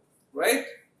বলবো, right?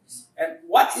 And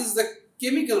what is the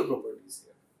chemical properties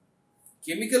here?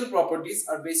 Chemical properties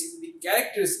are basically the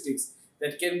characteristics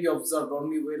that can be observed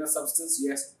only when a substance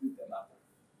reacts with another.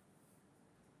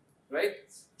 Right?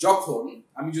 যখন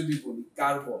আমি যদি বলি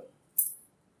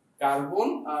কার্বন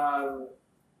আর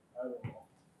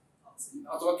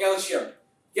অথবা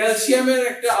ক্যালসিয়ামের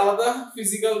একটা আলাদা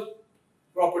ফিজিক্যাল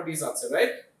প্রপার্টিজ আছে,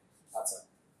 রাইট? আচ্ছা,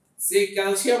 সেই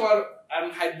ক্যালসিয়াম আর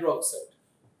হাইড্রোক্সাইড,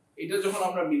 এটা যখন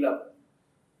আমরা মিলাবো,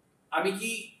 আমি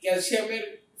কি ক্যালসিয়ামের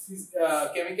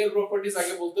কেমিক্যাল প্রপার্টিজ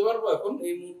আগে বলতে পারবো এখন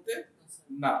এই মুহূর্তে?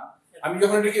 না। আমি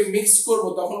যখন এটাকে মিক্স করব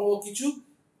তখন ও কিছু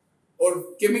ওর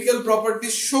কেমিক্যাল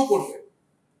প্রপার্টিজ শো করবে।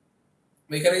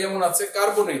 এখানে যেমন আছে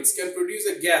কার্বনেটস can produce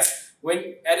A gas when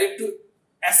added to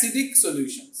acidic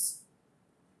solutions.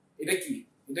 এটা কি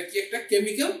একটা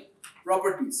কেমিক্যাল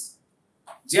প্রপার্টিজ।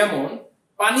 যেমন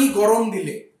পানি গরম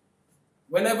দিলে,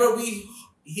 whenever we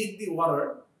heat the water,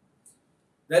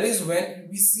 that is when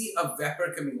we see a vapor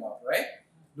coming out, right?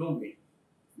 Don't we?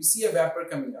 We see a vapor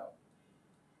coming out.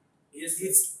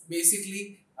 It's basically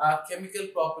chemical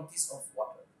properties of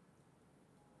water.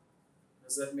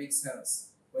 Does that make sense?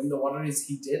 When the water is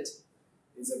heated,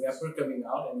 there's a vapor coming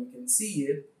out, and you can see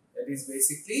it. That is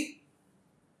basically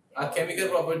chemical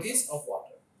properties of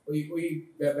water. ওই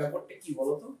ব্যাপারটা কি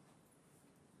বলো তো?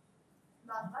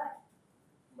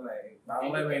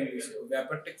 বাংলায় বা ইংলিশে ওই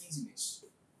ব্যাপারটা কি জিনিস?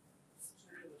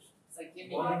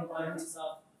 Chemical properties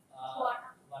of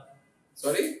water.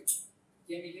 Sorry?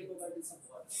 Chemical properties of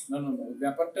water. No.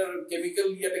 ব্যাপারটার কেমিক্যাল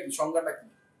ইয়াটা কি, সংজ্ঞাটা কি?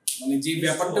 মানে যে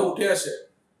ব্যাপারটা উঠে আসে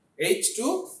H2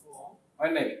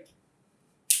 হয় নাই?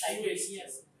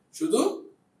 শুধু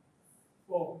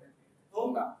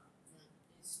না,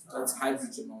 that's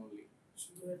hydrogen only.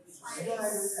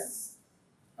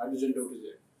 হাইড্রোজেনটা উঠে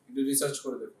যায়, একটু রিসার্চ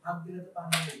করে দেখো। হাত দিলে তো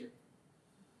পানি হয়ে যায়।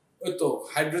 ওই তো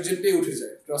হাইড্রোজেনটাই উঠে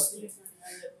যায়, ট্রাস্ট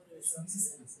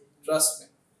মি।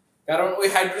 কারণ ওই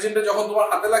হাইড্রোজেনটা যখন তোমার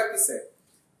হাতে লাগতেছে,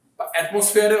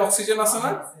 অ্যাটমসফিয়ারে অক্সিজেন আছে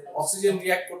না, অক্সিজেন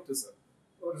রিঅ্যাক্ট করতেছে,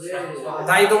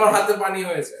 তাই তোমার হাতে পানি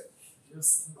হয়ে যায়,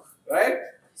 right?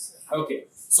 Okay,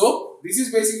 so this is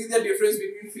basically the difference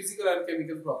between physical and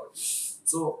chemical properties.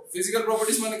 So physical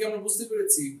properties মানে কি আমরা বুঝতে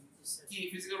পেরেছি? কি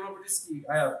ফিজিক্যাল প্রপার্টিজ কি?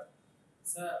 আয়াত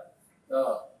স্যার,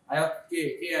 আয়াত কে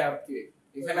আয়াত কে?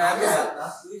 এখানে আয়াত না,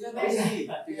 দুইজন বেশি,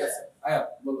 ঠিক আছে, আয়াত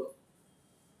বলো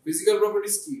ফিজিক্যাল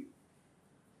প্রপার্টিজ কি?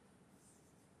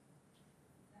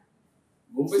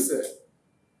 বুঝেছে?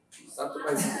 স্যার তো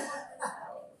পাইছি,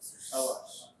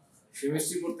 শাবাশ।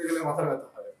 কেমিস্ট্রি পড়তে গেলে মাথা ব্যথা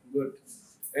হয়। গুড।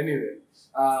 এনিওয়ে,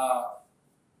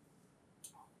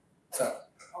 স্যার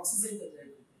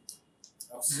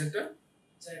অক্সিজেনটা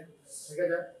ঠিক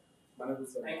আছে, মানে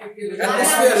বুঝলাম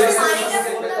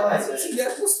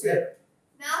অ্যাটমসফিয়ার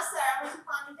না স্যার, আমরা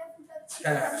পানিটা ফুটাচ্ছি,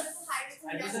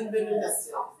 হাইড্রোজেন বের হচ্ছে,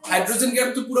 হাইড্রোজেন গ্যাস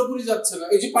তো পুরোপুরি যাচ্ছে না,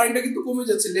 এই যে পানিটা কিন্তু কমে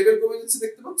যাচ্ছে, লেভেল কমে যাচ্ছে,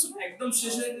 দেখতে পাচ্ছ না? একদম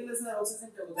শেষ হয়ে গেলে স্যার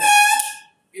অক্সিজেনটা কোথায়?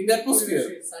 In the atmosphere.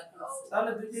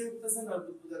 তাহলে দুইটাই উঠতেছে না,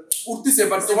 উঠতেছে,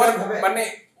 বাট তোমার মানে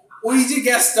ওই যে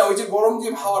গ্যাসটা, ওই যে গরম যে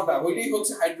হাওয়াটা, ওইটাই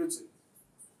হচ্ছে হাইড্রোজেন।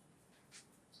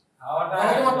 হাওয়াটা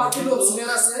তোমার পাতিল অক্সিজেন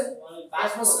আছে,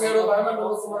 অ্যাটমসফিয়ার ও বায়ুমণ্ডল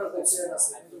তোমার অক্সিজেন আছে,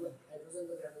 হাইড্রোজেন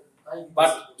তো নাই।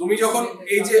 বাট তুমি যখন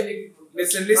এই যে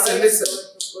লিসেন,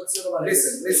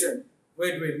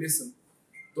 wait, listen.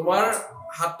 তোমার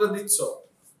হাতটা দিচ্ছ,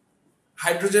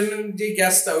 হাইড্রোজেনের যে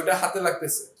গ্যাসটা ওটা হাতে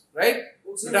লাগতেছে, রাইট?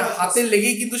 ওটা হাতে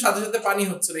লেগেই কিন্তু সাথে সাথে পানি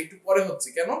হচ্ছে না, একটু পরে হচ্ছে।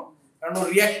 কেন? কারণ ও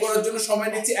রিঅ্যাক্ট করার জন্য সময়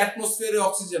নিচ্ছে, অ্যাটমসফিয়ারে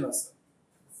অক্সিজেন আছে,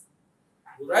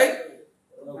 রাইট?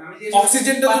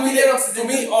 অক্সিজেনটা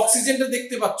তুমি অক্সিজেনটা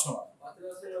দেখতে পাচ্ছ না,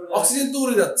 অক্সিজেন তো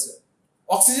উড়ে যাচ্ছে,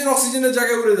 অক্সিজেনের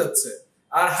জায়গায় উড়ে যাচ্ছে।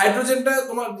 আর হাইড্রোজেনটা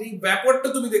তোমার যে ভ্যাপরটা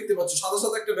তুমি দেখতে পাচ্ছ, সাদা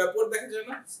সাদা একটা ভ্যাপর দেখা যায়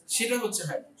না, সেটা হচ্ছে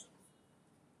হাইড্রোজেন।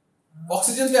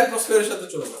 অক্সিজেন তো অ্যাটমসফিয়ারের সাথে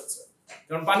চলে যাচ্ছে,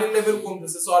 কারণ পানির লেভেল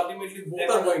কমতেছে, so ultimately both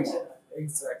are going down.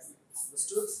 Exactly,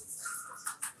 understood?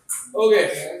 Okay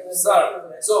sir,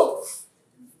 so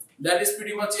that is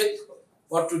pretty much it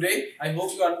for today. I hope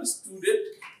you understood it.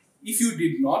 If you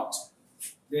did not,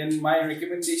 then my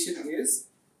recommendation is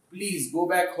please go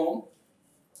back home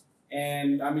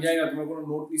and আমি জানি না তোমরা কোনো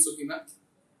note নিছো কিনা,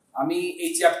 আমি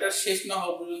এই chapter শেষ না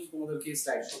হওয়া পর্যন্ত তোমাদেরকে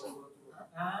স্লাইড করব।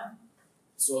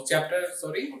 সো চ্যাপ্টার,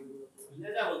 সরি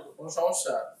কোনো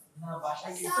সমস্যা না,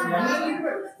 বাসায় কি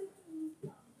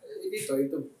এই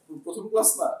তো প্রথম ক্লাস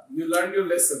না, you learned your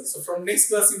lesson, so from next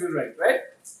class you will write, right?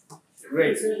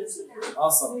 Great,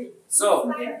 awesome. So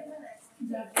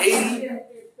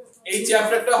এই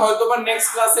চ্যাপ্টারটা হয়তো বা নেক্সট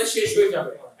ক্লাসে শেষ হয়ে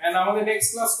যাবে, এন্ড আমাদের নেক্সট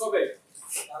ক্লাস কবে?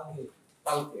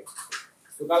 কালকে।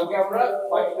 তো কালকে আমরা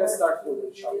 5 ক্লাস স্টার্ট করব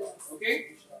ইনশাআল্লাহ। ওকে,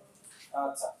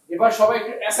 আচ্ছা, এবার সবাই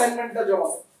একটু অ্যাসাইনমেন্টটা জমা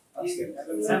দাও আজকে।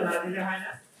 স্যার না দিলে হয়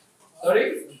না? সরি,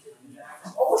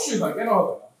 অবশ্যই হয়, কেন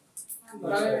হবে না?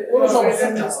 কোনো সমস্যা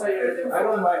নেই, I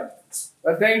don't mind.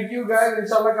 But thank you guys,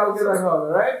 ইনশাআল্লাহ কালকে দেখা হবে,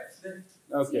 রাইট?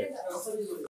 ওকে।